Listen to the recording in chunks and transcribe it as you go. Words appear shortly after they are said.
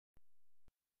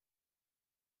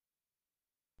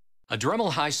A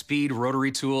Dremel high-speed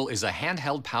rotary tool is a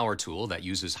handheld power tool that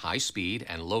uses high speed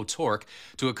and low torque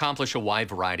to accomplish a wide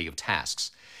variety of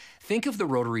tasks. Think of the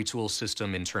rotary tool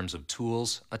system in terms of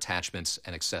tools, attachments,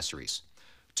 and accessories.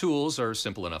 Tools are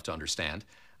simple enough to understand.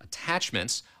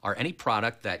 Attachments are any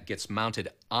product that gets mounted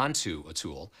onto a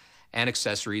tool, and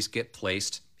accessories get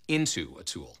placed into a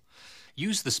tool.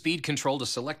 Use the speed control to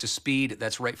select a speed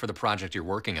that's right for the project you're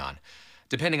working on.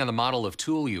 Depending on the model of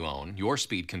tool you own, your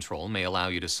speed control may allow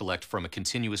you to select from a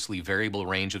continuously variable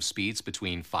range of speeds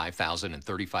between 5,000 and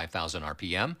 35,000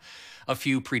 RPM, a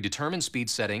few predetermined speed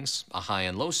settings, a high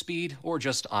and low speed, or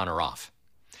just on or off.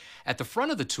 At the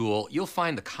front of the tool, you'll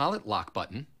find the collet lock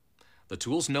button, the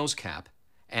tool's nose cap,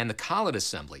 and the collet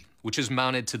assembly, which is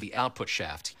mounted to the output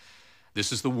shaft.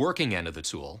 This is the working end of the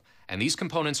tool, and these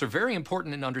components are very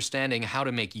important in understanding how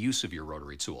to make use of your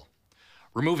rotary tool.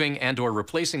 Removing and/or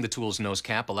replacing the tool's nose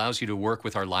cap allows you to work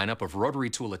with our lineup of rotary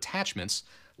tool attachments,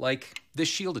 like this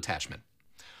shield attachment.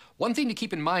 One thing to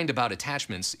keep in mind about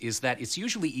attachments is that it's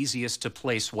usually easiest to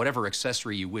place whatever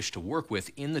accessory you wish to work with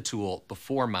in the tool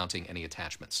before mounting any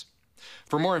attachments.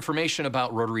 For more information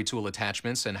about rotary tool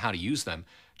attachments and how to use them,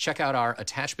 check out our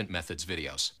attachment methods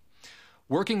videos.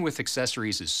 Working with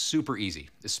accessories is super easy,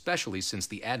 especially since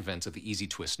the advent of the Easy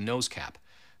Twist nose cap.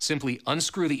 Simply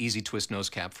unscrew the Easy Twist nose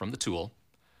cap from the tool,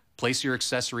 place your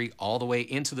accessory all the way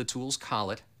into the tool's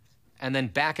collet, and then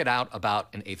back it out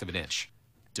about 1/8 of an inch.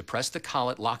 Depress the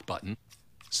collet lock button,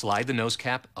 slide the nose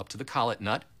cap up to the collet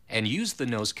nut, and use the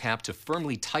nose cap to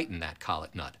firmly tighten that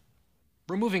collet nut.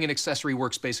 Removing an accessory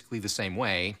works basically the same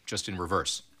way, just in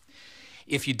reverse.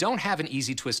 If you don't have an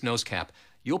Easy Twist nose cap,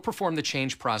 you'll perform the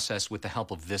change process with the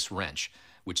help of this wrench,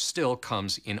 which still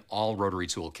comes in all rotary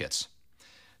tool kits.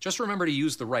 Just remember to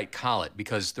use the right collet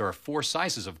because there are 4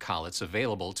 sizes of collets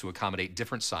available to accommodate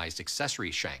different sized accessory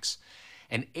shanks.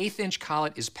 An 1/8 inch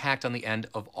collet is packed on the end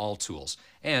of all tools,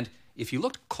 and if you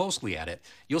look closely at it,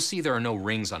 you'll see there are no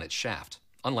rings on its shaft,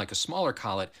 unlike a smaller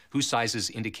collet whose size is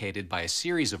indicated by a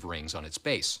series of rings on its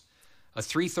base. A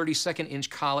 3/32 inch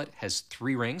collet has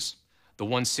 3 rings, the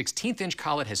 1/16 inch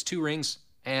collet has 2 rings,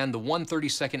 and the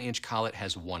 1/32 inch collet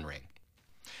has 1 ring.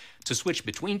 To switch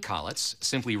between collets,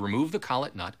 simply remove the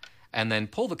collet nut and then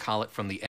pull the collet from the